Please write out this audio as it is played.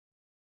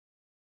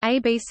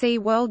ABC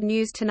World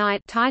News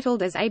Tonight,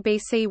 titled as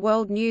ABC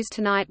World News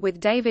Tonight with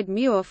David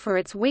Muir for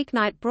its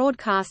weeknight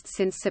broadcasts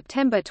since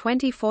September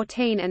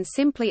 2014, and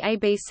simply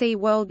ABC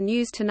World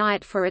News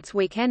Tonight for its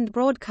weekend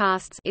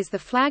broadcasts, is the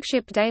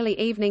flagship daily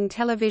evening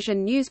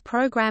television news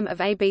program of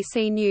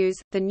ABC News,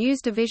 the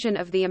news division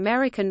of the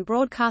American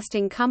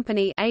Broadcasting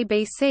Company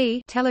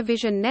 (ABC)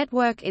 television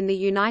network in the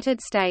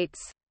United States.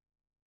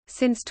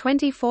 Since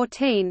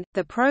 2014,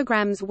 the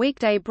program's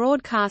weekday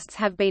broadcasts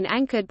have been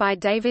anchored by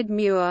David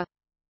Muir.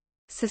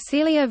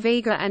 Cecilia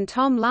Vega and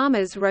Tom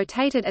Lammers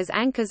rotated as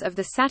anchors of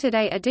the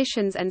Saturday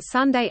editions and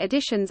Sunday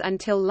editions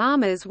until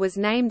Lammers was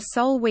named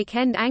sole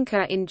weekend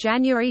anchor in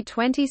January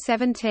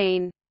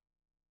 2017.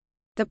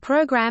 The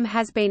program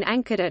has been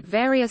anchored at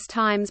various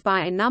times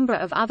by a number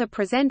of other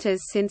presenters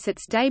since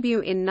its debut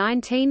in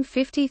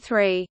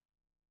 1953.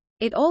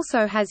 It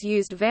also has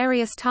used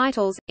various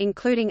titles,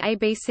 including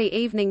ABC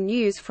Evening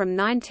News from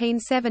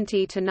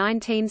 1970 to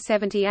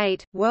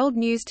 1978, World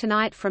News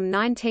Tonight from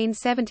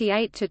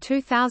 1978 to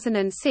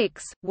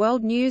 2006,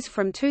 World News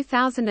from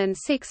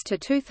 2006 to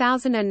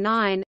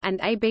 2009, and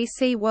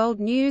ABC World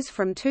News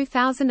from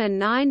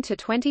 2009 to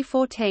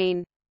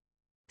 2014.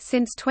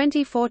 Since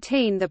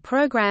 2014, the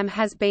program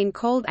has been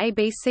called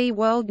ABC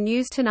World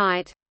News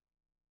Tonight.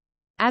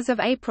 As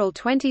of April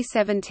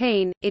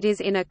 2017, it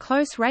is in a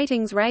close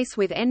ratings race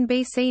with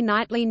NBC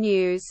Nightly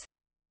News.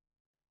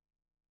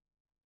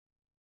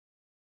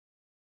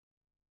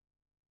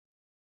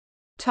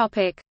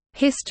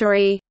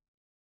 History.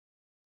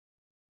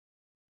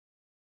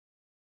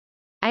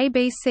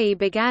 ABC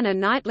began a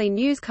nightly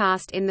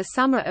newscast in the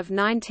summer of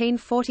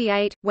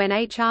 1948, when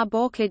H.R.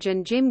 Borkage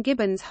and Jim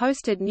Gibbons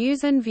hosted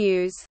News and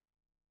Views.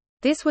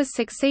 This was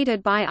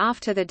succeeded by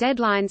After the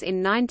Deadlines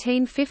in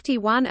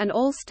 1951 and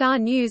All-Star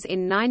News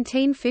in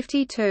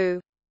 1952.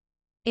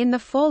 In the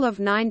fall of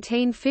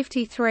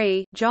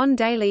 1953, John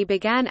Daly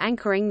began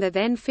anchoring the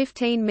then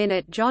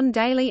 15-minute John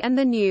Daly and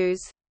the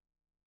News.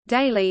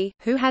 Daly,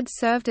 who had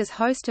served as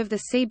host of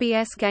the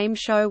CBS game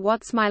show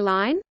What's My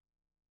Line?,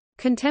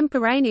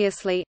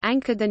 contemporaneously,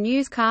 anchored the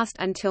newscast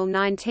until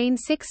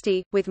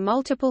 1960, with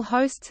multiple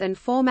hosts and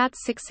formats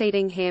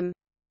succeeding him.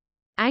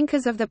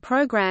 Anchors of the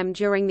program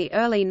during the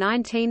early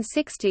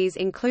 1960s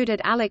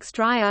included Alex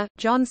Dreyer,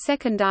 John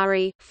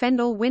Secondary,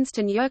 Fendel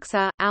Winston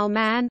Yerxa, Al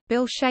Mann,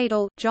 Bill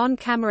Shadle, John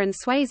Cameron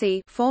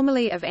Swayze,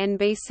 formerly of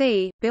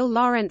NBC, Bill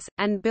Lawrence,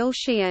 and Bill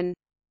Sheehan.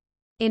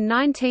 In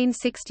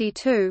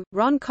 1962,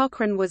 Ron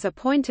Cochran was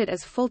appointed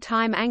as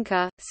full-time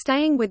anchor,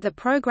 staying with the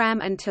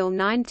program until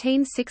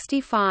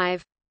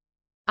 1965.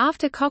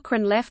 After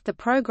Cochran left the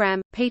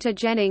program, Peter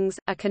Jennings,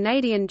 a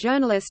Canadian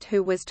journalist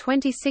who was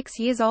 26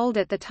 years old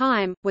at the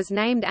time, was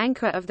named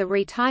anchor of the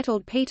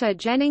retitled Peter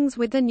Jennings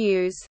with the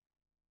News.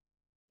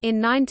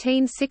 In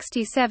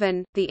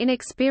 1967, the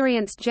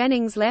inexperienced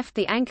Jennings left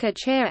the anchor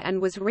chair and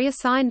was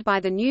reassigned by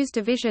the news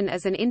division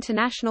as an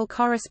international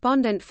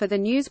correspondent for the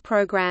news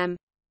program.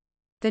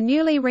 The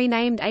newly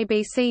renamed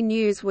ABC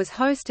News was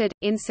hosted,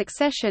 in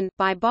succession,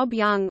 by Bob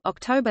Young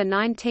 (October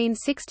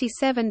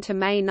 1967 to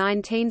May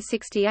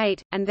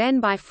 1968), and then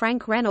by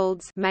Frank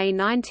Reynolds (May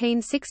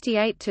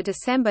 1968 to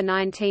December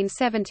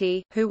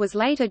 1970), who was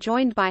later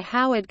joined by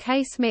Howard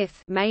K.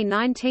 Smith (May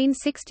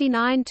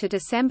 1969 to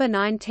December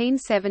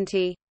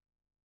 1970).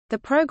 The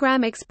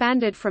program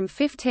expanded from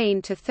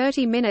 15 to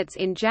 30 minutes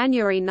in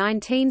January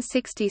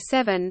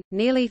 1967,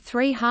 nearly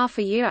half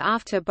a year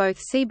after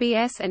both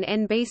CBS and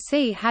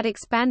NBC had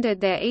expanded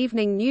their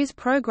evening news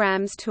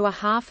programs to a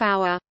half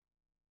hour.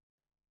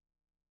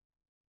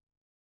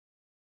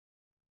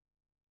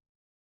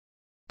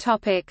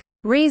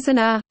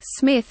 Reasoner,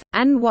 Smith,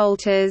 and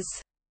Walters.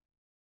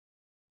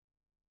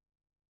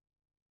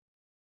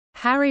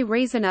 Harry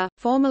Reasoner,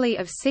 formerly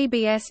of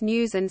CBS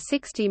News and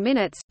 60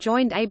 Minutes,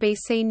 joined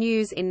ABC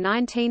News in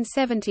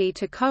 1970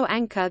 to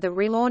co-anchor the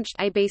relaunched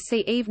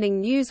ABC Evening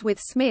News with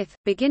Smith,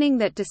 beginning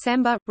that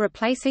December,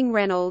 replacing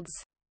Reynolds.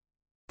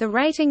 The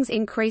ratings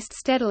increased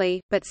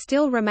steadily, but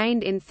still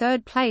remained in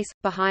third place,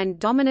 behind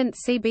dominant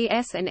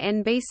CBS and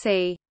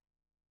NBC.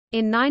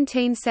 In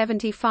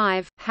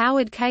 1975,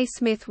 Howard K.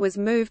 Smith was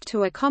moved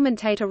to a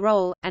commentator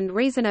role, and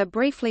Reasoner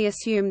briefly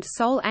assumed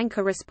sole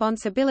anchor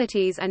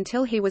responsibilities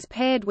until he was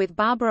paired with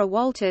Barbara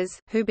Walters,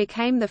 who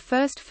became the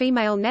first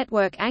female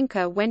network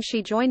anchor when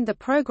she joined the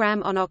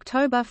program on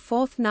October 4,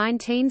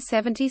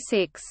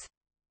 1976.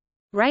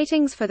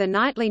 Ratings for the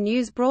nightly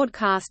news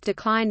broadcast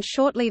declined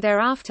shortly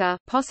thereafter,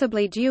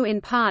 possibly due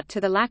in part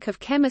to the lack of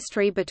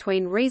chemistry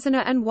between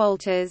Reasoner and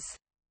Walters.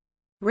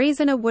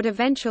 Reasoner would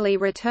eventually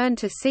return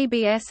to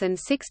CBS and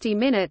 60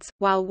 Minutes,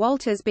 while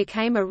Walters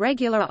became a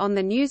regular on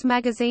the news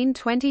magazine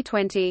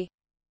 2020.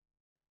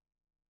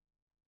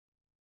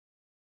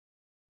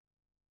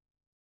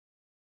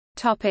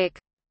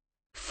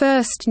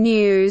 First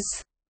News.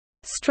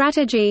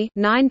 Strategy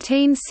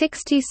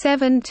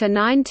 1967 to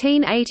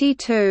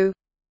 1982.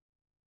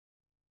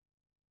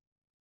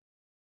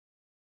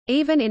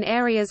 Even in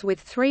areas with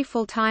 3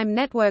 full-time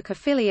network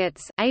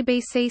affiliates,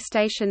 ABC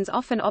stations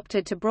often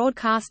opted to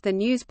broadcast the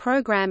news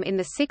program in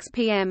the 6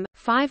 p.m.,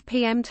 5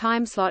 p.m.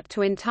 timeslot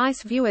to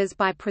entice viewers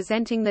by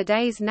presenting the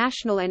day's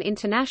national and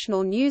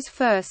international news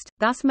first,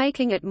 thus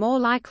making it more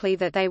likely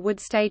that they would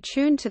stay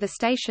tuned to the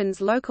station's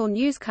local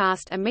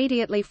newscast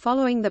immediately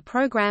following the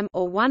program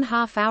or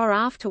 1/2 hour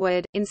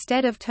afterward,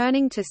 instead of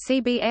turning to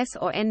CBS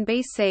or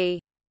NBC.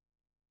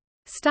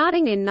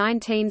 Starting in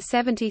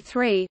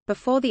 1973,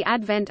 before the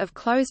advent of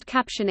closed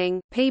captioning,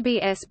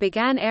 PBS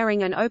began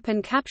airing an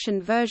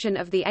open-captioned version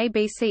of the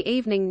ABC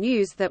Evening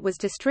News that was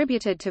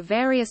distributed to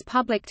various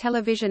public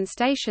television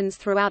stations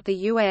throughout the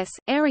U.S.,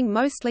 airing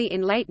mostly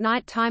in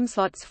late-night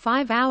timeslots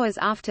 5 hours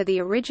after the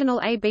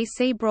original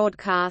ABC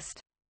broadcast.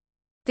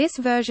 This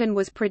version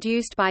was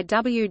produced by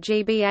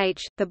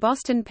WGBH, the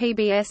Boston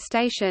PBS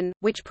station,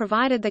 which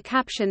provided the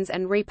captions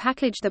and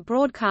repackaged the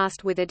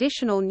broadcast with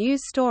additional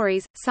news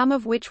stories, some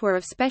of which were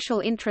of special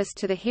interest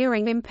to the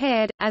hearing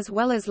impaired, as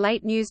well as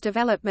late news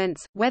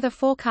developments, weather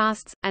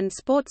forecasts, and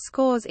sports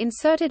scores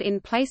inserted in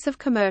place of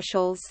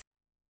commercials.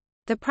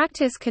 The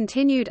practice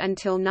continued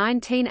until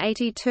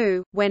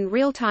 1982, when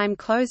real-time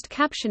closed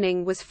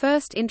captioning was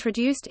first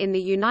introduced in the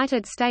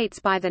United States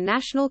by the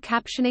National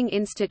Captioning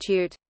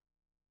Institute.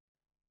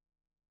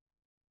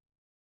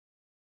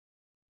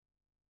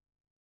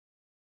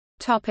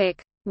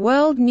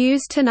 World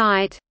News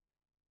Tonight.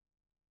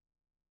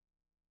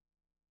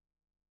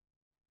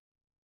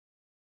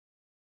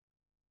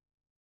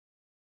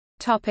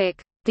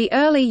 The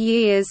early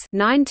years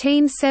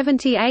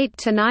 1978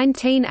 to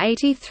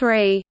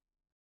 1983.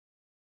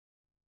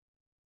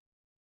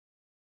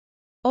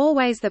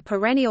 Always the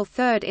perennial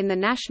third in the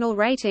national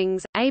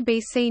ratings,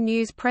 ABC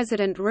News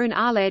president Roone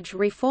Arledge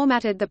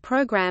reformatted the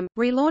program,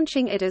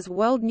 relaunching it as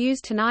World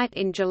News Tonight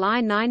in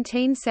July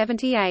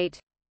 1978.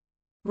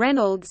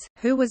 Reynolds,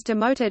 who was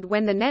demoted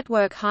when the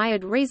network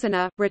hired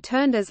Reasoner,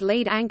 returned as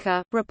lead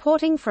anchor,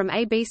 reporting from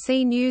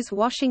ABC News'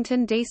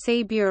 Washington,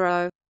 D.C.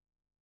 bureau.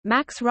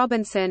 Max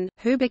Robinson,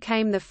 who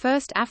became the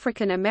first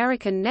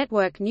African-American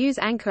network news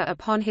anchor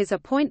upon his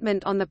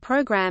appointment on the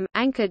program,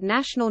 anchored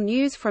national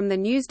news from the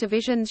news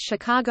division's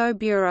Chicago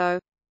bureau.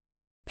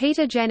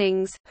 Peter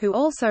Jennings, who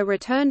also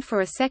returned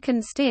for a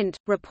second stint,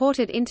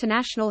 reported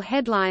international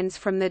headlines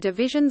from the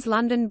division's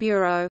London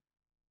bureau.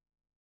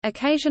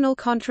 Occasional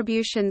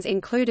contributions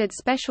included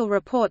special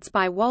reports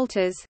by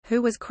Walters,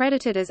 who was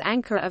credited as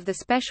anchor of the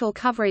special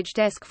coverage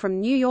desk from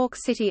New York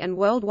City and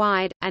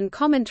worldwide, and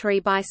commentary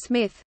by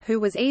Smith,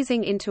 who was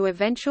easing into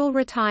eventual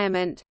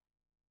retirement.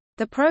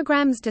 The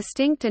program's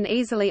distinct and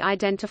easily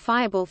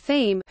identifiable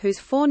theme, whose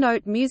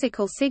 4-note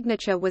musical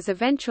signature was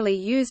eventually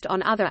used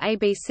on other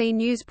ABC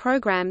News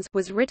programs,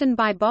 was written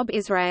by Bob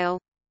Israel.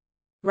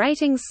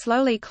 Ratings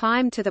slowly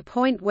climbed to the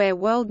point where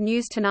World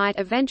News Tonight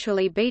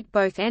eventually beat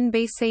both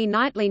NBC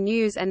Nightly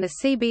News and the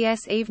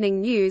CBS Evening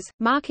News,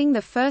 marking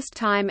the first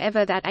time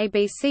ever that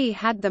ABC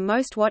had the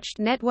most-watched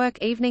network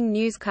evening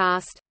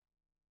newscast.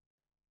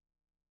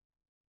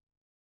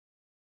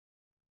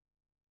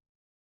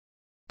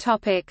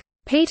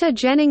 Peter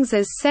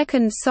Jennings's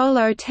second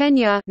solo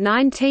tenure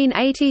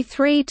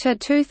 1983 to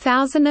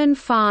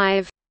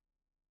 2005.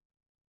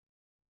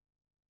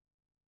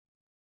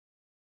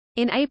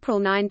 In April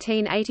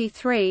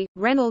 1983,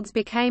 Reynolds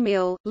became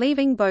ill,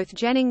 leaving both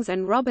Jennings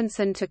and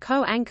Robinson to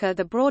co-anchor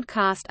the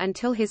broadcast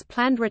until his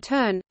planned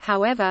return.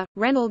 However,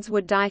 Reynolds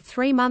would die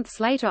 3 months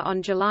later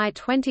on July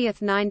 20,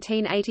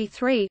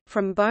 1983,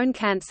 from bone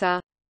cancer.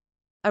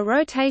 A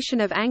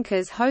rotation of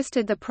anchors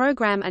hosted the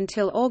program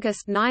until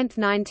August 9,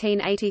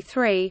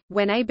 1983,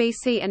 when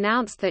ABC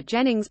announced that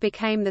Jennings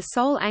became the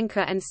sole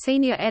anchor and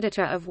senior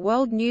editor of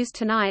World News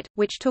Tonight,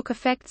 which took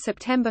effect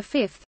September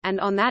 5, and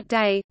on that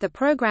day, the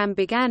program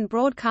began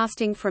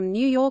broadcasting from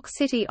New York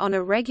City on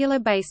a regular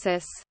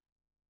basis.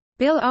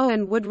 Bill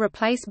Owen would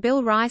replace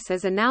Bill Rice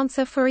as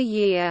announcer for a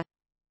year.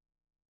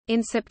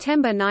 In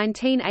September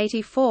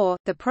 1984,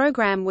 the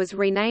program was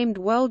renamed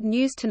World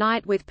News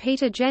Tonight with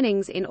Peter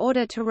Jennings in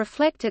order to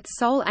reflect its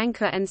sole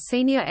anchor and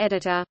senior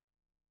editor.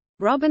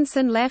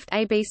 Robinson left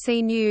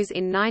ABC News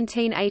in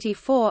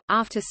 1984,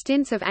 after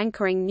stints of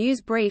anchoring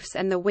news briefs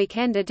and the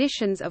weekend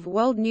editions of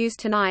World News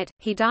Tonight.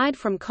 He died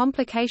from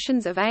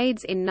complications of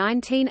AIDS in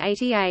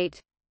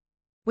 1988.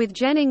 With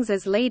Jennings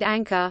as lead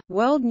anchor,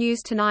 World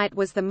News Tonight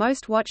was the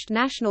most-watched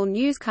national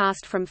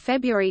newscast from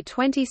February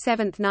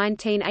 27,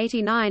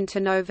 1989 to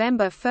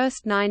November 1,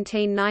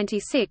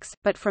 1996,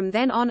 but from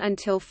then on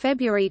until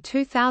February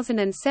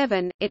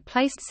 2007, it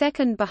placed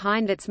second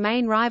behind its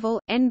main rival,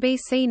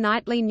 NBC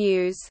Nightly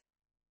News.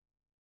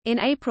 In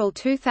April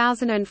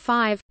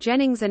 2005,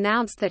 Jennings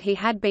announced that he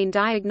had been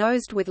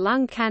diagnosed with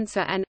lung cancer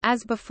and,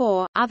 as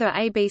before, other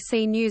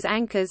ABC News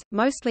anchors,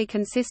 mostly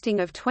consisting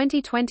of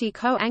 2020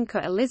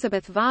 co-anchor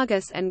Elizabeth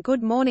Vargas and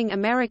Good Morning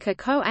America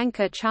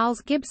co-anchor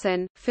Charles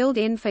Gibson, filled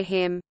in for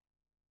him.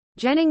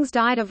 Jennings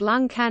died of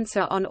lung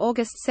cancer on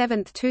August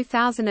 7,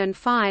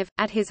 2005,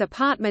 at his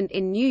apartment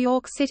in New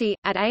York City,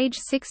 at age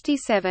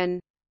 67.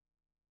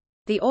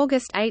 The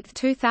August 8,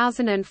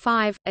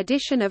 2005,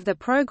 edition of the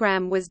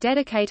program was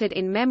dedicated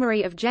in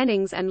memory of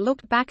Jennings and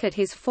looked back at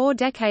his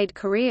 4-decade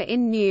career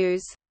in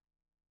news.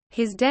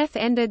 His death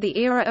ended the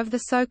era of the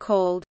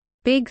so-called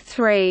Big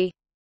Three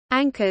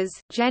anchors,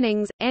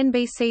 Jennings,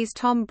 NBC's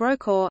Tom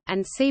Brokaw,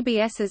 and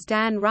CBS's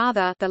Dan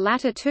Rather. The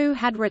latter two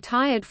had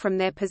retired from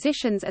their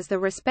positions as the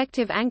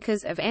respective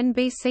anchors of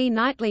NBC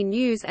Nightly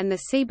News and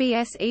the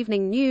CBS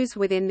Evening News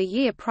within the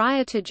year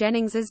prior to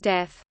Jennings's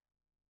death.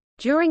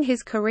 During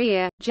his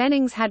career,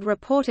 Jennings had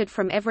reported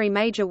from every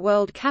major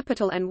world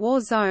capital and war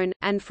zone,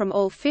 and from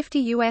all 50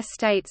 U.S.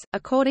 states,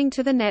 according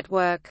to the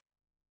network.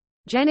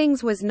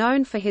 Jennings was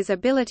known for his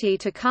ability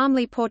to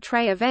calmly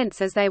portray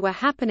events as they were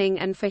happening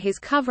and for his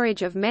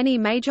coverage of many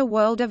major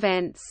world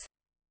events.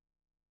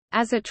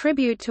 As a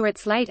tribute to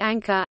its late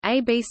anchor,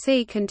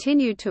 ABC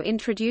continued to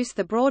introduce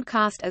the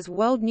broadcast as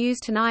World News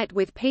Tonight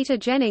with Peter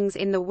Jennings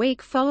in the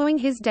week following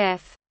his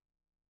death.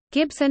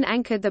 Gibson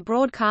anchored the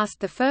broadcast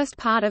the first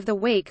part of the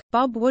week.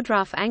 Bob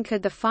Woodruff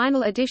anchored the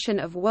final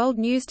edition of World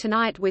News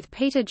Tonight with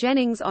Peter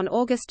Jennings on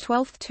August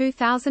 12,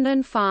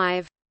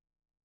 2005.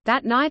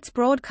 That night's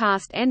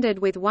broadcast ended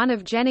with one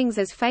of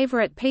Jennings's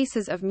favorite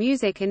pieces of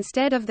music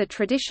instead of the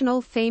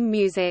traditional theme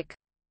music.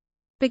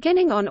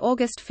 Beginning on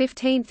August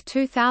 15,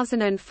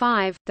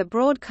 2005, the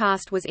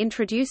broadcast was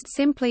introduced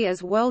simply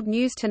as World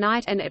News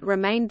Tonight and it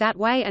remained that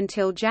way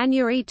until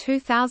January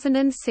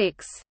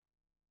 2006.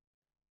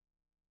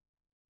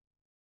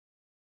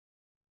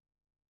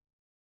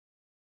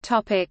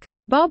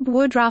 Bob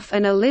Woodruff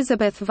and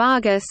Elizabeth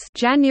Vargas,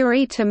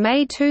 January to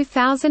May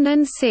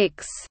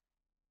 2006.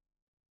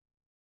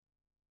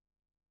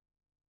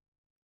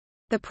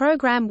 The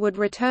program would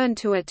return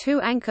to a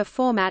two-anchor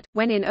format,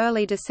 when in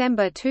early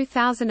December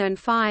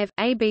 2005,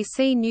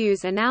 ABC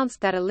News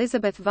announced that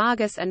Elizabeth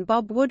Vargas and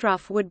Bob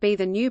Woodruff would be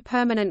the new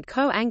permanent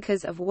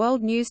co-anchors of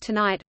World News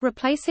Tonight,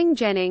 replacing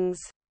Jennings.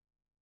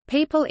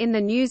 People in the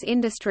news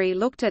industry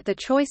looked at the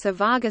choice of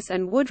Vargas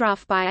and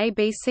Woodruff by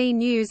ABC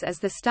News as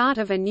the start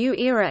of a new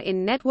era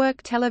in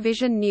network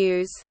television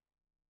news.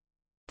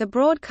 The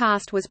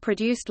broadcast was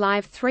produced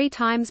live 3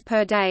 times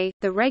per day,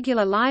 the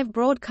regular live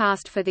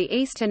broadcast for the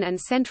Eastern and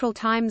Central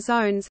time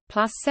zones,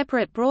 plus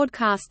separate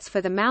broadcasts for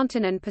the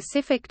Mountain and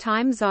Pacific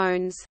time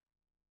zones.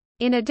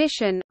 In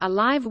addition, a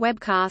live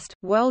webcast,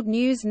 World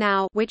News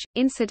Now, which,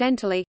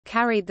 incidentally,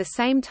 carried the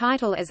same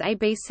title as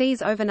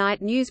ABC's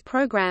overnight news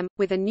program,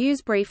 with a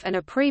newsbrief and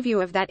a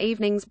preview of that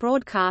evening's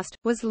broadcast,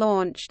 was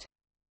launched.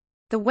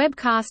 The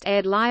webcast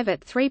aired live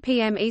at 3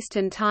 p.m.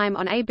 Eastern Time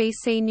on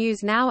ABC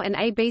News Now and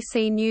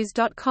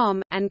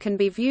abcnews.com, and can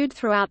be viewed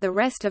throughout the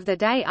rest of the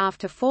day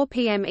after 4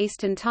 p.m.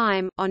 Eastern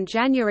Time. On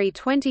January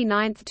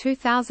 29,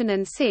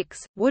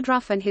 2006,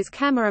 Woodruff and his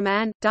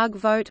cameraman, Doug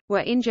Vogt,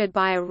 were injured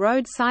by a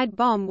roadside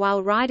bomb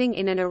while riding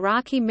in an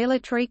Iraqi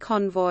military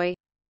convoy.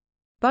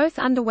 Both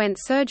underwent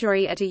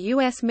surgery at a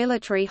U.S.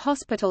 military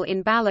hospital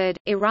in Balad,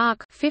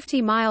 Iraq,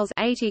 50 miles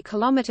 80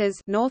 kilometers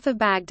north of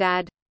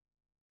Baghdad.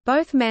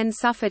 Both men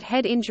suffered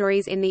head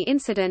injuries in the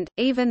incident,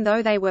 even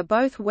though they were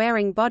both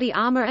wearing body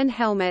armor and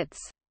helmets.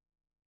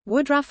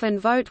 Woodruff and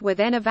Vogt were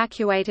then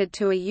evacuated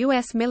to a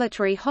U.S.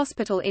 military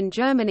hospital in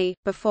Germany,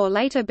 before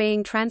later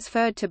being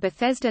transferred to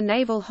Bethesda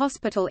Naval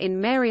Hospital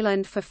in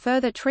Maryland for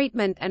further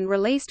treatment and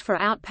released for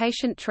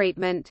outpatient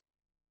treatment.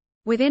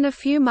 Within a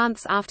few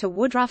months after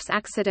Woodruff's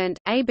accident,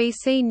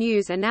 ABC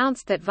News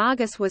announced that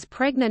Vargas was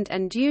pregnant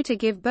and due to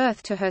give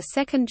birth to her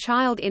second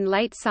child in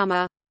late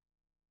summer.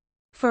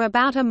 For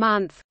about a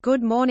month,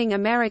 Good Morning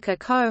America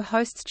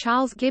co-hosts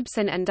Charles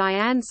Gibson and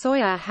Diane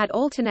Sawyer had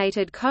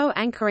alternated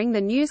co-anchoring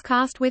the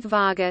newscast with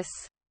Vargas.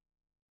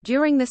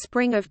 During the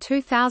spring of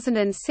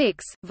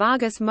 2006,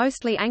 Vargas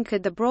mostly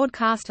anchored the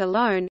broadcast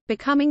alone,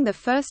 becoming the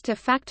first de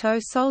facto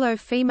solo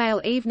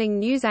female evening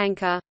news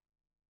anchor.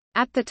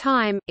 At the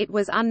time, it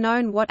was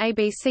unknown what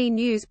ABC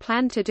News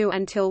planned to do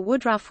until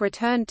Woodruff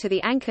returned to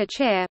the anchor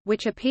chair,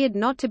 which appeared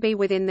not to be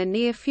within the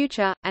near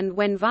future, and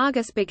when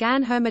Vargas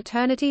began her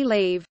maternity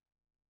leave.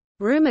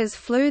 Rumors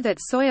flew that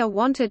Sawyer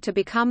wanted to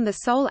become the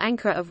sole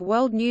anchor of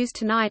World News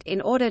Tonight in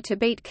order to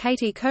beat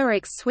Katie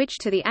Couric's switch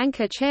to the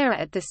anchor chair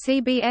at the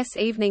CBS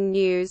Evening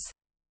News.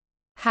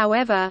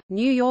 However,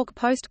 New York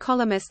Post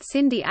columnist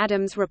Cindy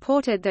Adams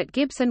reported that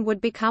Gibson would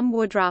become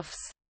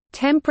Woodruff's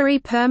temporary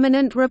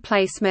permanent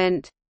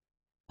replacement.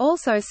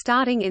 Also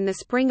starting in the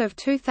spring of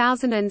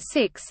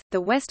 2006,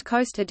 the West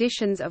Coast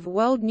editions of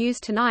World News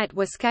Tonight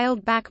were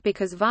scaled back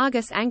because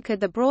Vargas anchored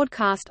the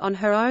broadcast on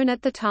her own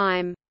at the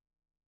time.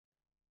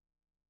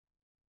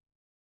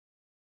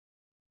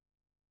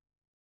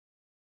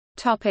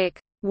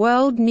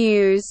 World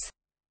News.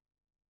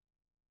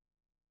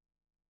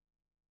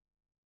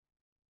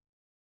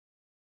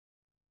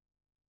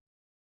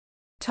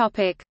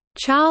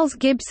 Charles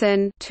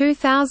Gibson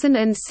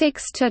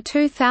 2006 to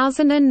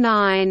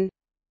 2009.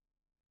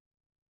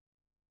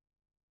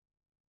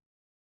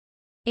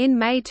 In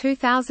May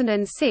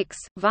 2006,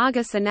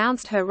 Vargas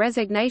announced her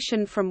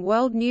resignation from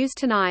World News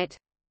Tonight.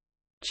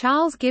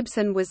 Charles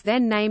Gibson was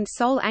then named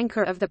sole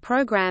anchor of the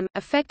program,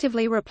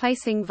 effectively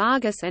replacing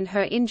Vargas and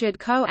her injured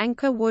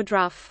co-anchor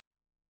Woodruff.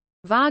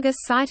 Vargas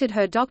cited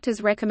her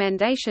doctor's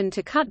recommendation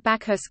to cut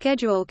back her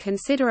schedule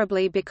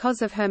considerably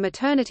because of her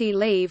maternity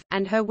leave,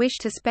 and her wish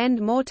to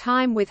spend more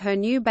time with her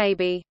new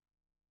baby.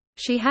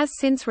 She has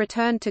since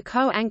returned to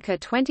co-anchor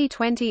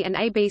 2020 and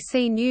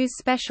ABC News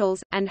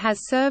specials, and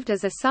has served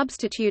as a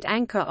substitute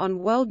anchor on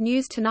World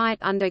News Tonight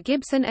under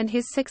Gibson and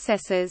his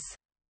successors.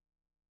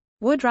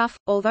 Woodruff,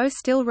 although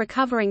still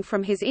recovering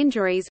from his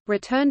injuries,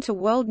 returned to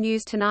World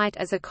News Tonight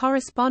as a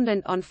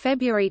correspondent on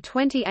February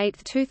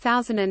 28,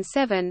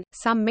 2007.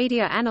 Some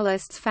media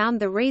analysts found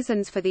the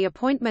reasons for the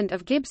appointment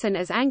of Gibson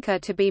as anchor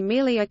to be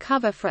merely a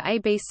cover for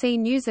ABC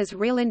News's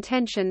real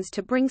intentions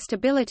to bring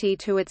stability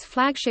to its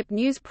flagship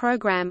news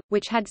program,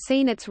 which had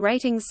seen its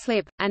ratings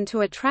slip, and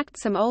to attract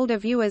some older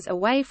viewers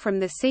away from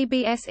the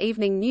CBS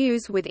Evening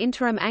News with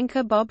interim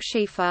anchor Bob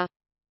Schieffer.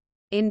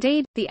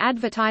 Indeed, the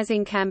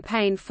advertising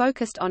campaign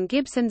focused on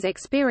Gibson's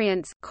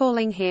experience,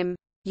 calling him,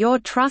 "your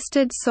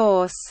trusted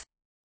source,"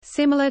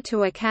 similar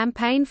to a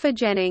campaign for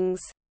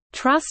Jennings'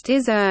 "Trust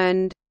is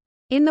earned."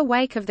 In the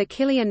wake of the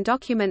Killian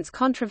documents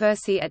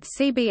controversy at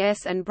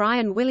CBS and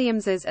Brian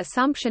Williams's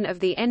assumption of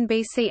the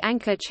NBC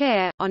anchor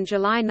chair, on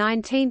July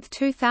 19,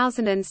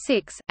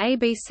 2006,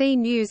 ABC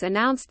News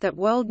announced that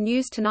World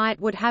News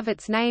Tonight would have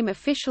its name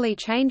officially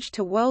changed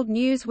to World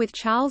News with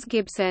Charles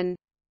Gibson.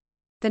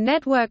 The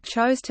network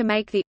chose to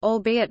make the,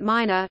 albeit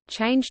minor,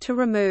 change to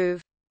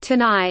remove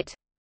 "Tonight"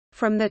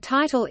 from the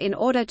title in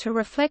order to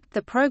reflect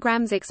the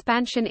program's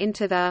expansion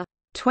into the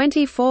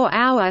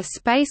 24-hour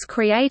space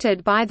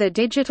created by the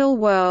digital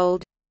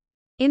world.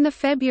 In the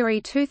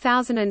February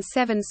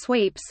 2007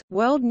 sweeps,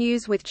 World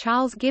News with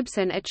Charles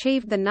Gibson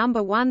achieved the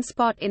 #1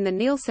 spot in the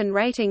Nielsen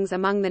ratings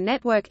among the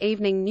network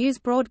evening news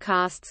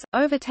broadcasts,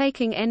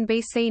 overtaking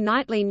NBC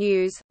Nightly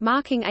News,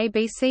 marking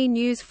ABC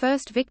News'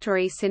 first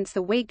victory since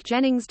the week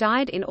Jennings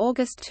died in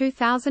August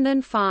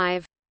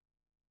 2005.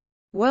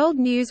 World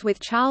News with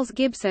Charles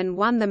Gibson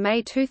won the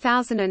May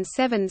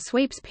 2007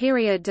 sweeps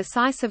period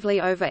decisively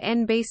over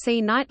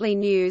NBC Nightly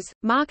News,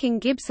 marking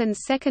Gibson's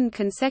second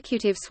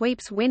consecutive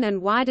sweeps win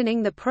and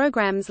widening the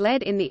program's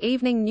lead in the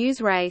evening news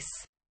race.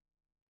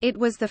 It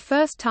was the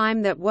first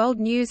time that World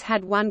News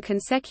had won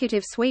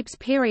consecutive sweeps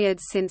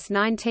periods since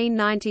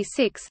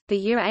 1996, the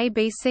year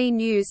ABC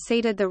News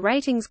ceded the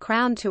ratings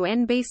crown to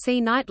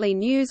NBC Nightly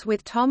News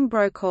with Tom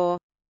Brokaw.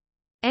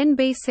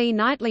 NBC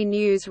Nightly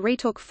News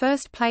retook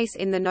first place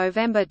in the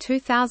November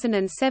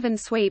 2007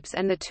 sweeps,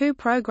 and the two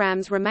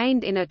programs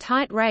remained in a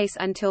tight race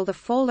until the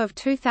fall of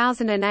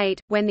 2008,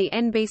 when the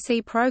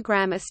NBC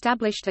program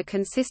established a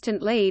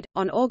consistent lead.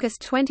 On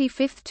August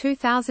 25,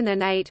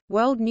 2008,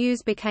 World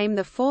News became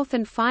the fourth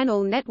and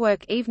final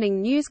network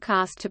evening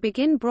newscast to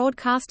begin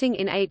broadcasting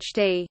in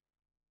HD.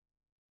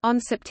 On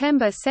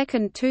September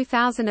 2,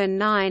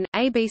 2009,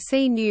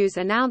 ABC News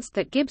announced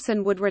that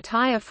Gibson would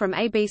retire from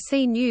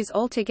ABC News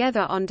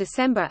altogether on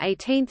December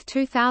 18,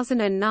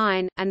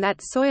 2009, and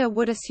that Sawyer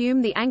would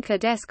assume the anchor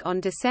desk on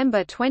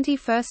December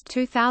 21,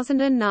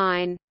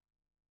 2009.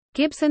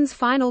 Gibson's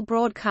final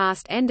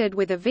broadcast ended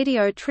with a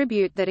video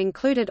tribute that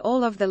included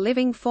all of the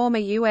living former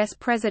U.S.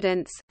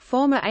 presidents,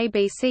 former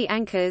ABC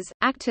anchors,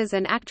 actors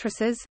and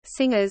actresses,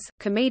 singers,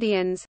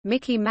 comedians,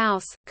 Mickey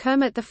Mouse,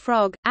 Kermit the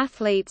Frog,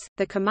 athletes,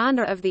 the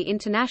commander of the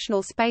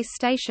International Space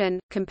Station,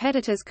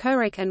 competitors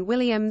Couric and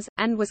Williams,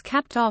 and was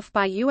capped off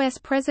by U.S.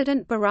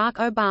 President Barack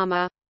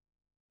Obama.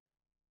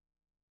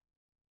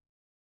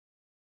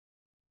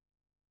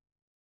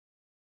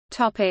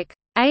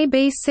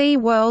 ABC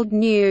World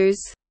News.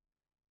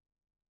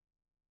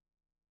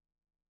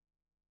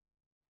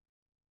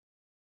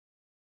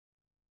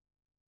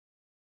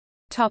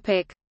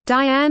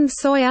 Diane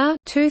Sawyer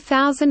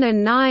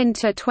 2009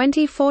 to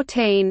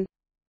 2014.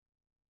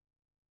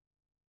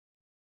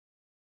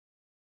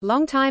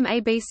 Longtime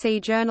ABC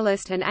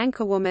journalist and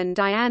anchorwoman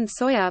Diane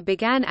Sawyer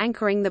began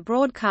anchoring the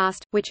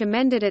broadcast, which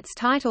amended its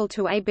title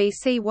to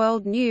ABC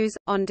World News,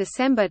 on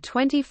December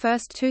 21,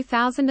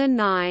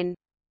 2009.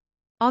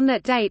 On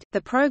that date,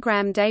 the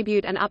program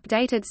debuted an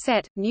updated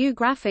set, new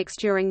graphics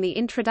during the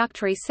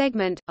introductory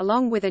segment,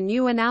 along with a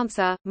new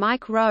announcer,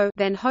 Mike Rowe,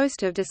 then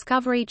host of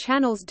Discovery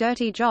Channel's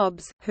Dirty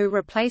Jobs, who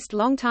replaced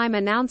longtime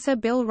announcer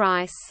Bill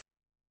Rice.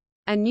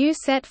 A new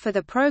set for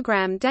the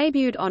program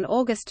debuted on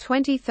August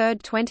 23,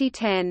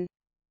 2010.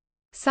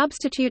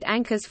 Substitute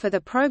anchors for the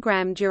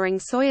program during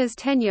Sawyer's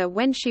tenure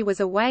when she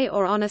was away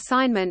or on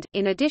assignment,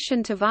 in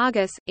addition to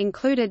Vargas,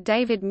 included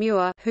David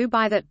Muir, who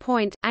by that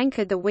point,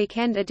 anchored the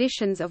weekend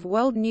editions of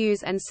World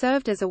News and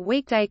served as a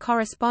weekday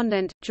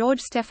correspondent,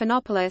 George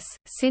Stephanopoulos,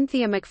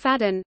 Cynthia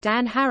McFadden,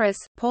 Dan Harris,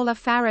 Paula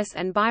Faris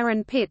and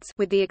Byron Pitts,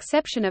 with the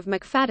exception of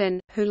McFadden,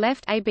 who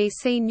left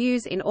ABC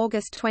News in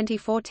August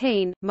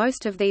 2014.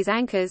 Most of these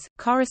anchors,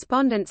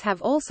 correspondents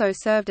have also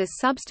served as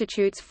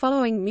substitutes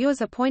following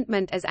Muir's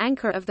appointment as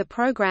anchor of the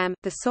program.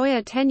 The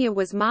Sawyer tenure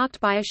was marked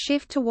by a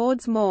shift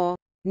towards more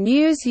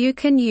news you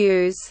can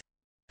use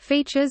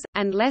features,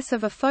 and less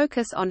of a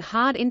focus on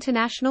hard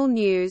international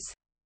news.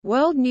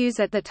 World News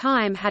at the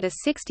time had a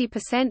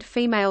 60%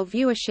 female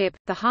viewership,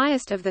 the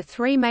highest of the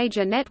three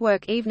major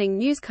network evening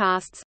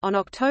newscasts. On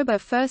October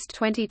 1,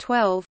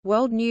 2012,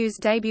 World News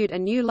debuted a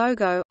new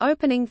logo,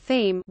 opening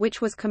theme, which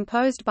was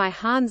composed by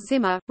Hans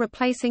Zimmer,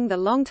 replacing the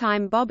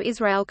longtime Bob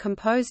Israel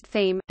composed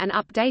theme, an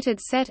updated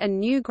set and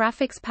new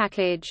graphics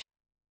package.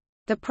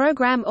 The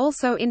program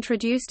also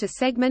introduced a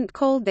segment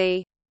called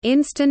the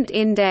Instant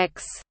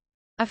Index,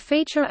 a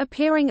feature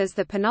appearing as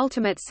the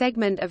penultimate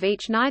segment of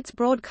each night's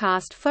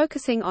broadcast,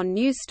 focusing on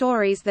news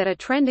stories that are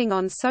trending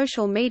on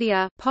social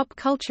media, pop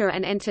culture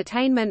and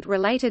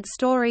entertainment-related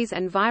stories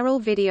and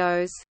viral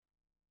videos.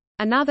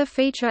 Another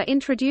feature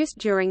introduced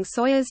during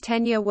Sawyer's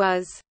tenure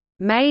was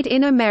Made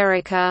in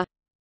America,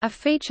 a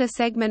feature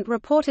segment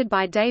reported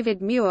by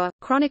David Muir,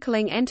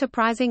 chronicling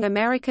enterprising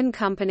American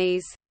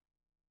companies.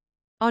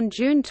 On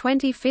June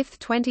 25,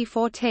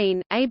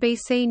 2014,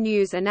 ABC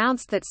News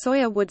announced that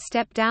Sawyer would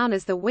step down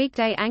as the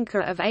weekday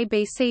anchor of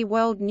ABC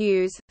World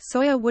News.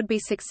 Sawyer would be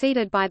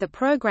succeeded by the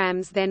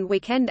program's then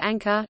weekend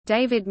anchor,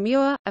 David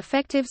Muir,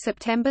 effective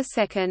September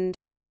 2.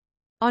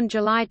 On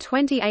July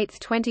 28,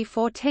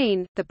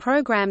 2014, the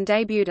program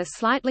debuted a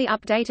slightly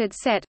updated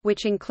set,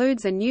 which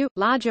includes a new,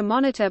 larger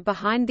monitor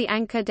behind the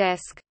anchor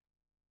desk.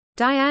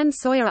 Diane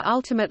Sawyer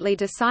ultimately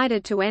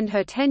decided to end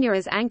her tenure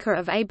as anchor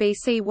of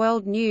ABC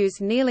World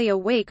News nearly a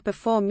week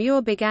before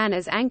Muir began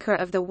as anchor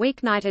of the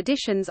weeknight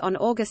editions on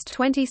August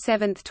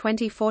 27,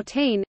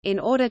 2014, in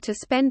order to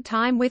spend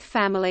time with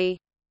family.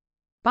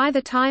 By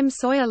the time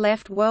Sawyer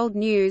left World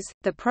News,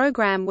 the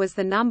program was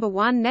the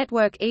 #1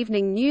 network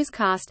evening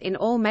newscast in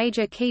all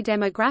major key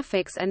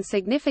demographics and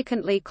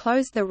significantly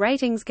closed the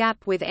ratings gap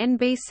with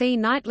NBC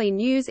Nightly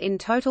News in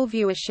total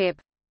viewership.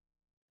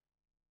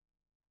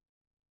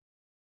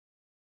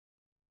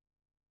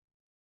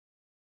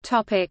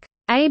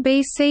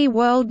 ABC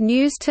World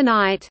News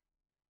Tonight.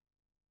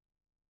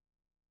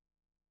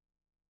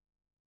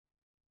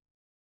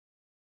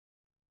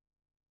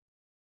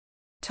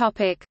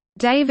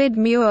 David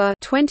Muir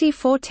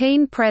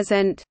 2014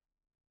 present.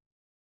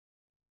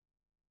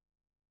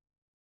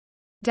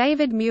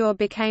 David Muir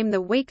became the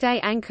weekday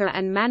anchor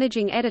and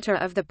managing editor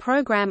of the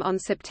program on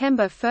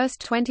September 1,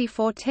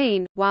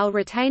 2014, while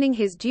retaining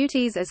his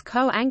duties as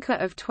co-anchor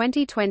of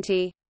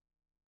 2020.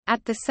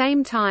 At the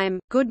same time,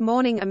 Good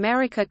Morning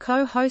America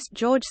co-host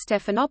George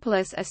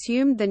Stephanopoulos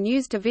assumed the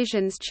news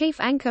division's chief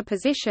anchor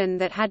position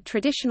that had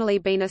traditionally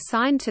been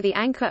assigned to the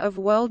anchor of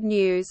World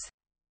News.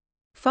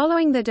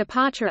 Following the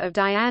departure of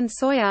Diane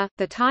Sawyer,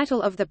 the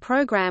title of the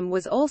program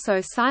was also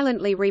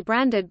silently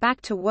rebranded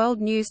back to World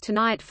News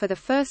Tonight for the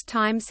first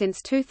time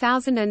since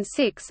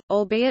 2006,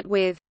 albeit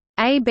with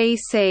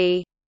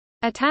ABC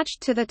attached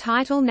to the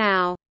title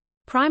now.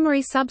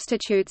 Primary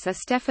substitutes are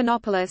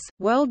Stephanopoulos,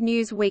 World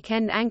News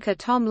weekend anchor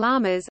Tom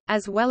Lammers,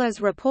 as well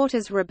as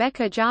reporters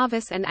Rebecca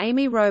Jarvis and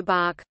Amy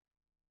Robach.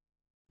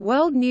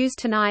 World News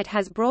Tonight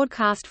has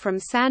broadcast from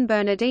San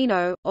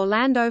Bernardino,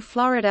 Orlando,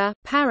 Florida,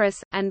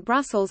 Paris, and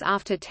Brussels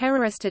after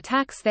terrorist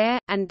attacks there,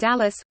 and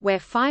Dallas, where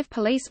 5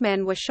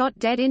 policemen were shot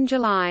dead in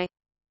July.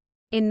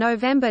 In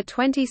November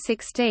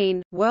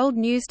 2016, World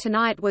News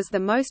Tonight was the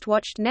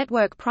most-watched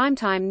network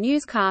primetime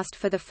newscast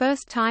for the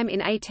first time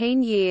in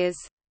 18 years.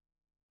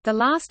 The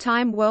last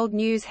time World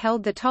News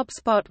held the top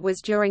spot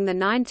was during the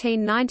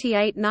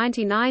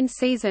 1998-99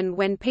 season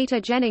when Peter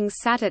Jennings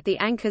sat at the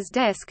anchor's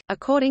desk.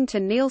 According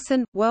to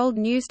Nielsen, World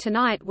News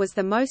Tonight was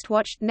the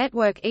most-watched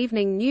network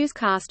evening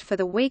newscast for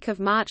the week of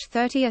March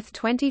 30,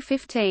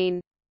 2015.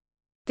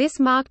 This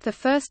marked the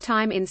first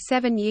time in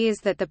 7 years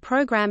that the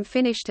program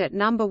finished at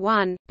number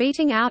 1,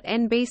 beating out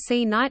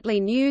NBC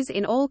Nightly News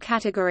in all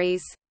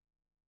categories.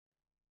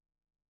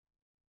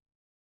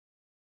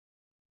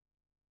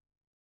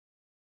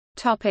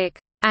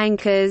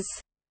 Anchors.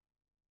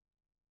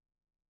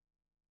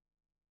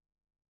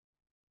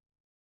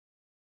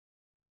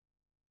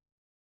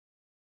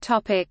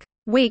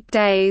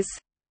 Weekdays.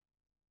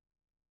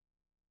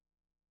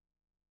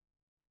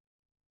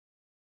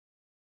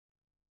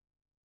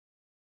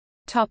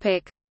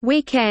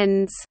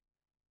 Weekends.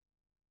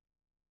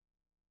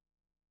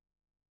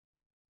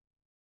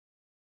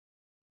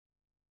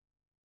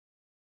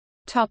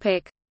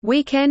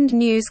 Weekend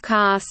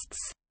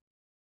newscasts.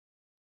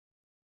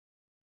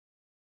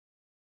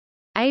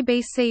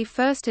 ABC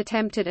first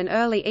attempted an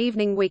early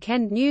evening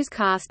weekend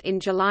newscast in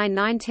July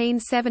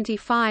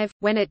 1975,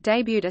 when it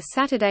debuted a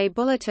Saturday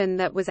bulletin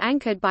that was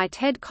anchored by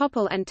Ted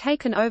Koppel and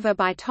taken over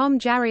by Tom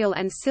Jarriel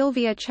and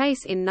Sylvia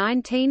Chase in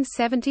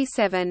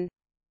 1977.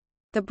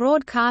 The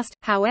broadcast,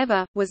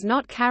 however, was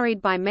not carried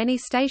by many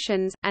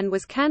stations, and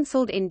was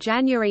cancelled in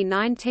January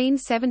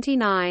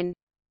 1979.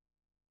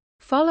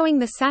 Following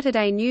the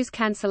Saturday news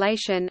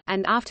cancellation,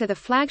 and after the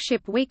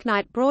flagship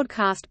weeknight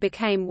broadcast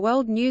became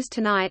World News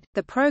Tonight,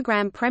 the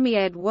program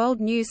premiered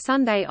World News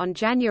Sunday on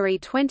January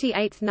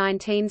 28,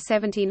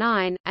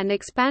 1979, and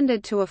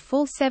expanded to a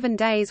full 7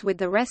 days with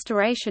the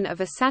restoration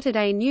of a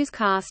Saturday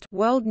newscast,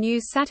 World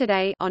News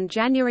Saturday, on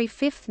January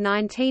 5,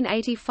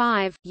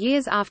 1985,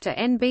 years after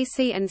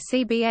NBC and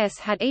CBS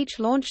had each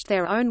launched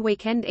their own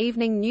weekend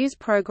evening news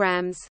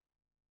programs.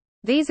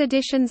 These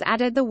editions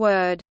added the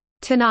word,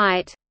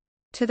 "Tonight,"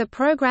 to the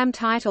program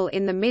title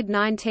in the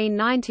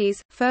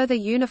mid-1990s, further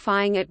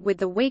unifying it with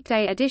the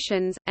weekday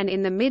editions, and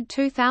in the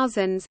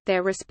mid-2000s,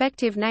 their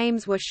respective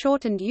names were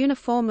shortened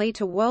uniformly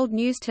to World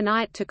News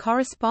Tonight to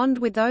correspond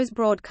with those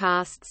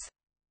broadcasts.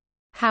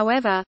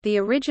 However, the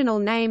original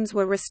names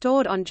were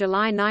restored on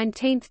July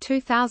 19,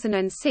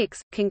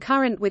 2006,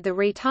 concurrent with the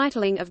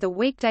retitling of the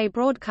weekday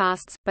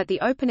broadcasts, but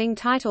the opening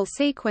title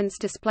sequence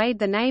displayed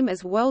the name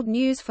as World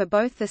News for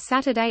both the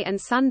Saturday and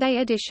Sunday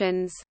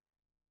editions.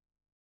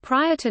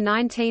 Prior to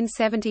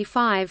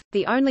 1975,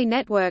 the only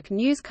network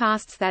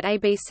newscasts that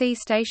ABC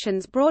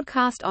stations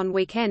broadcast on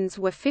weekends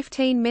were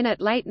 15-minute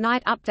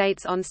late-night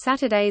updates on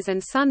Saturdays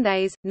and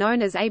Sundays,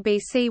 known as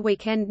ABC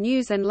Weekend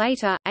News and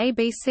later,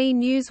 ABC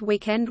News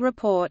Weekend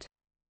Report.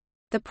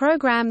 The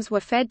programs were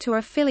fed to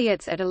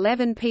affiliates at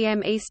 11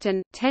 p.m.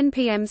 Eastern, 10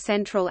 p.m.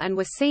 Central and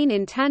were seen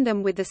in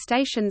tandem with the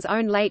station's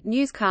own late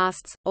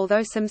newscasts,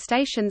 although some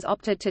stations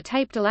opted to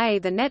tape delay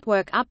the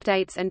network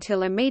updates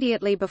until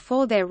immediately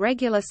before their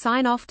regular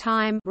sign-off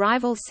time.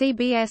 Rival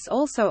CBS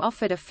also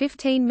offered a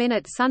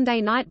 15-minute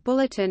Sunday night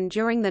bulletin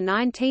during the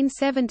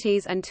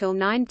 1970s until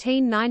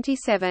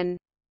 1997.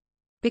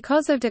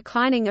 Because of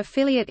declining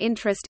affiliate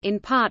interest, in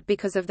part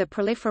because of the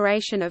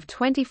proliferation of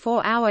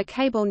 24-hour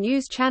cable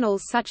news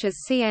channels such as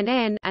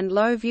CNN and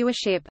low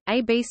viewership,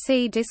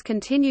 ABC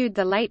discontinued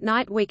the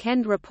late-night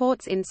weekend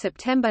reports in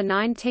September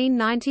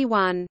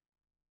 1991.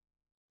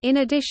 In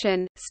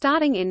addition,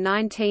 starting in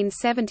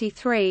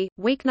 1973,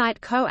 weeknight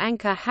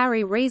co-anchor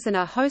Harry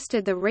Reasoner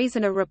hosted the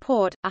Reasoner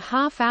Report, a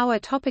half-hour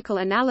topical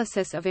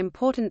analysis of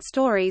important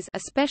stories,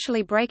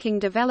 especially breaking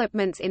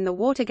developments in the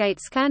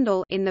Watergate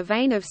scandal, in the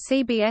vein of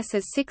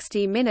CBS's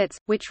 60 Minutes,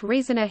 which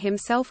Reasoner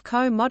himself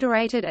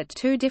co-moderated at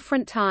 2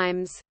 different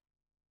times.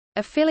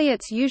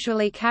 Affiliates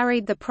usually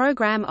carried the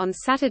program on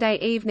Saturday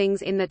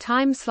evenings in the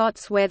time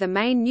slots where the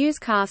main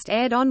newscast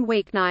aired on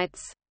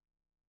weeknights.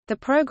 The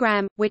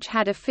program, which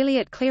had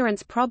affiliate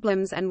clearance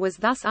problems and was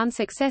thus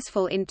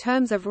unsuccessful in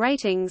terms of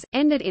ratings,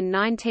 ended in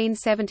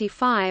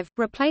 1975,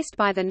 replaced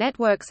by the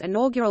network's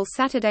inaugural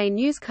Saturday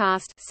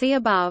newscast. See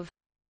above.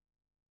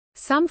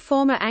 Some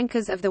former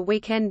anchors of the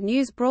weekend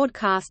news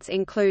broadcasts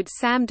include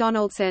Sam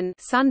Donaldson,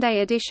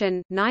 Sunday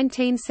edition,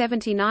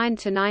 1979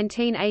 to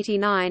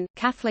 1989;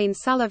 Kathleen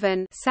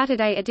Sullivan,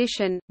 Saturday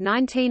edition,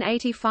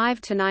 1985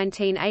 to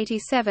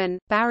 1987;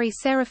 Barry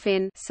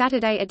Serafin,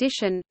 Saturday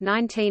edition,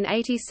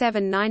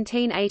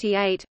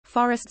 1987–1988;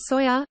 Forrest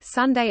Sawyer,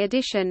 Sunday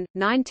edition,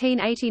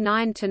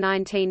 1989 to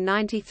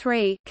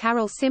 1993;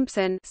 Carol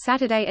Simpson,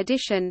 Saturday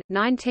edition,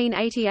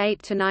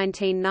 1988 to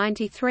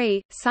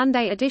 1993;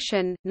 Sunday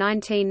edition,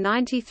 1993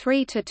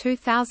 to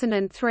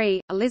 2003;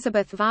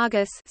 Elizabeth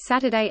Vargas,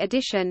 Saturday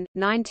edition,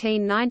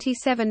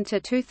 1997 to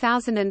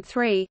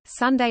 2003;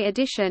 Sunday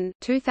edition,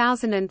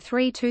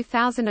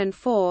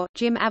 2003–2004;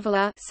 Jim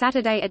Avila,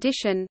 Saturday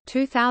edition,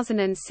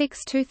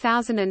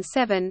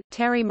 2006–2007;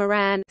 Terry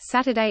Moran,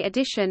 Saturday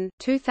edition,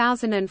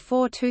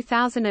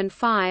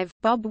 2004–2005;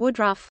 Bob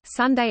Woodruff,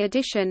 Sunday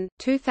edition,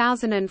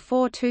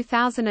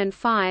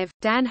 2004–2005;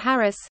 Dan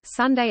Harris,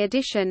 Sunday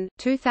edition,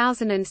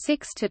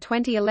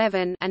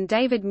 2006–2011; and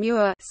David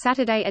Muir,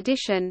 Saturday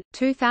edition,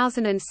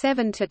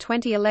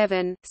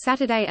 2007–2011,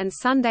 Saturday and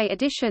Sunday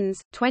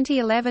editions,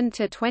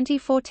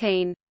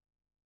 2011–2014.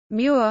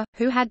 Muir,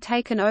 who had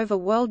taken over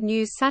World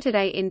News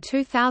Saturday in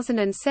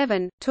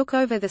 2007, took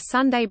over the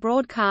Sunday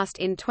broadcast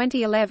in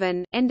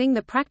 2011, ending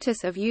the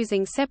practice of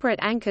using separate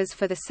anchors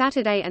for the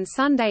Saturday and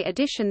Sunday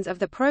editions of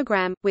the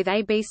program, with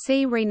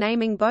ABC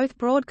renaming both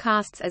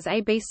broadcasts as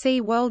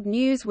ABC World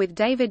News with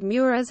David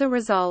Muir as a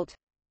result.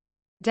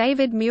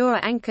 David Muir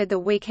anchored the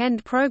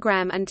weekend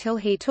program until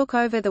he took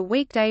over the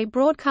weekday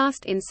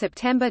broadcast in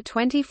September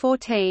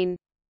 2014.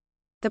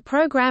 The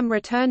program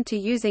returned to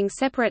using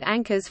separate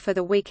anchors for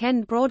the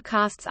weekend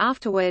broadcasts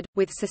afterward,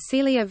 with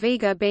Cecilia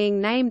Vega being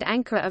named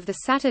anchor of the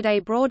Saturday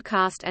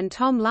broadcast and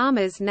Tom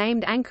Lammers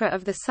named anchor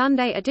of the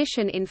Sunday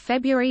edition in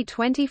February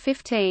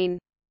 2015.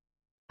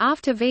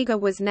 After Vega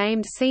was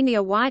named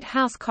senior White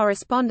House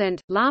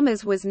correspondent,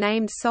 Lammers was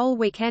named sole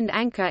weekend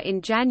anchor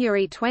in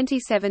January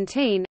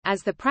 2017,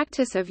 as the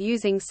practice of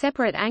using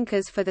separate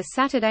anchors for the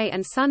Saturday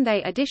and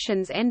Sunday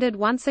editions ended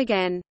once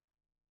again.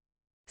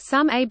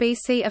 Some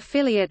ABC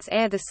affiliates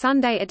air the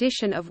Sunday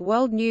edition of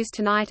World News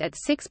Tonight at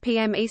 6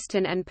 p.m.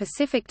 Eastern and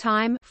Pacific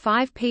Time,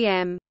 5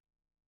 p.m.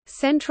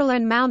 Central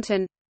and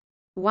Mountain,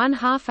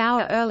 1/2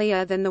 hour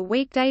earlier than the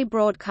weekday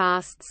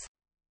broadcasts.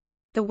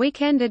 The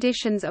weekend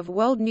editions of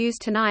World News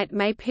Tonight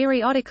may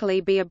periodically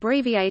be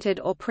abbreviated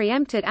or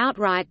preempted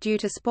outright due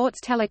to sports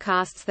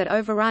telecasts that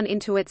overrun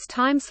into its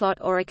timeslot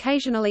or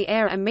occasionally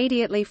air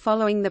immediately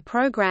following the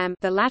program.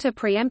 The latter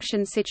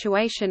preemption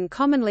situation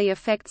commonly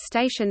affects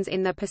stations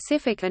in the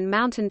Pacific and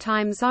Mountain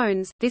time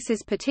zones. This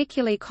is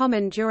particularly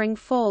common during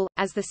fall,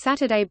 as the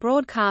Saturday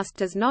broadcast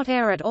does not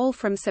air at all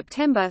from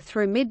September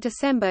through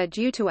mid-December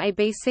due to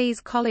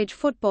ABC's college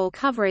football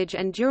coverage,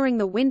 and during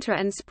the winter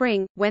and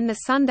spring, when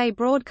the Sunday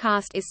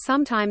broadcast is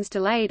sometimes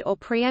delayed or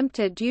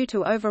preempted due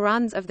to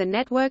overruns of the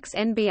network's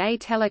NBA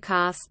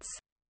telecasts.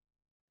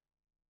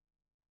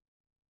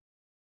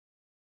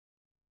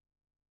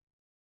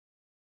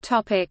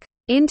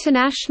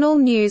 International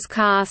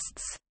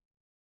newscasts.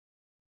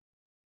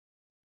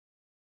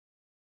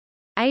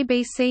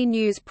 ABC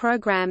News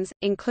programs,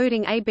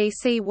 including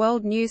ABC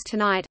World News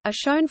Tonight, are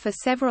shown for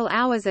several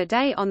hours a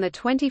day on the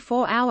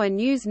 24-hour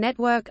news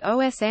network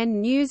OSN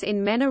News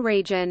in MENA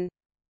region.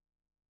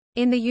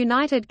 In the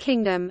United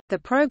Kingdom, the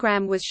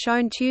programme was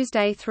shown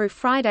Tuesday through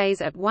Fridays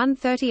at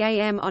 1:30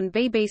 am on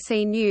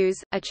BBC News,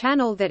 a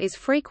channel that is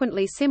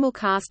frequently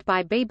simulcast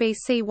by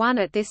BBC One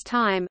at this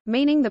time,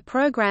 meaning the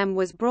programme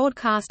was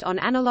broadcast on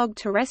analogue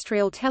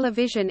terrestrial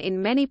television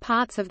in many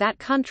parts of that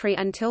country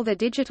until the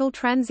digital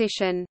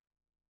transition.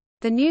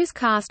 The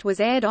newscast was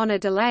aired on a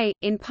delay,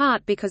 in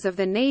part because of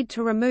the need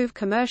to remove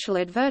commercial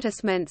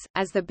advertisements,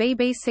 as the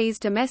BBC's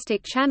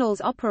domestic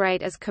channels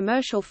operate as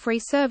commercial-free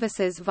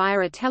services via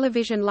a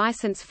television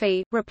licence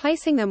fee,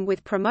 replacing them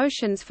with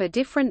promotions for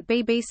different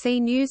BBC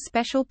News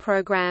special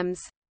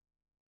programmes.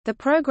 The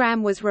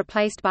programme was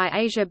replaced by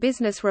Asia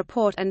Business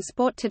Report and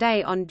Sport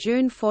Today on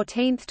June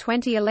 14,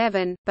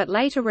 2011, but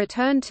later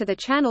returned to the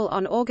channel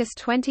on August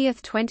 20,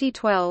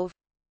 2012.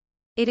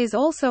 It is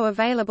also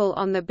available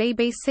on the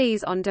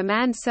BBC's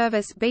on-demand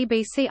service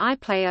BBC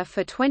iPlayer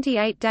for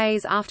 28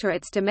 days after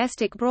its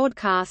domestic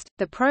broadcast.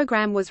 The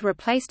programme was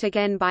replaced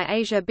again by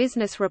Asia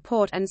Business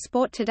Report and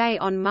Sport Today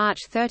on March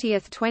 30,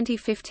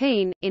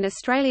 2015. In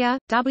Australia,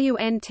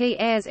 WNT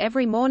airs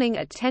every morning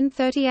at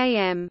 10:30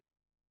 am.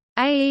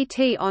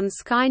 AET on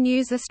Sky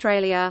News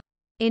Australia.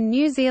 In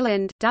New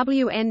Zealand,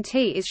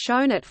 WNT is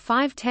shown at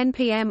 5:10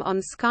 p.m.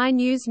 on Sky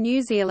News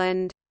New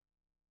Zealand.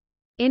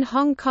 In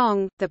Hong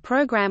Kong, the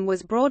program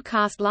was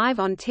broadcast live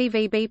on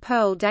TVB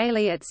Pearl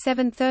daily at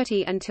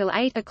 7:30 until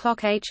 8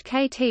 o'clock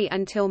HKT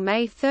until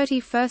May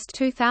 31,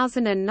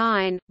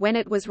 2009, when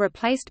it was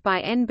replaced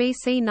by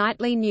NBC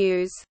Nightly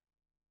News.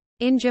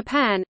 In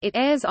Japan, it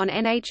airs on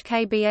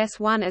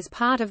NHKBS1 as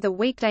part of the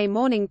weekday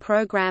morning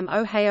program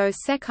Ohayou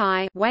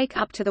Sekai, Wake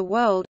Up to the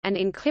World, and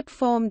in clip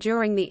form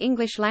during the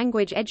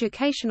English-language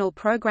educational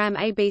program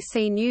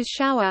ABC News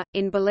Shower.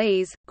 In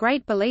Belize,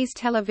 Great Belize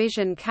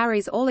Television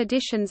carries all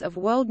editions of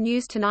World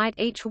News Tonight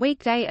each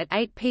weekday at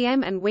 8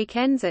 p.m. and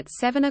weekends at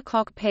 7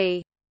 o'clock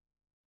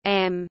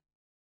p.m.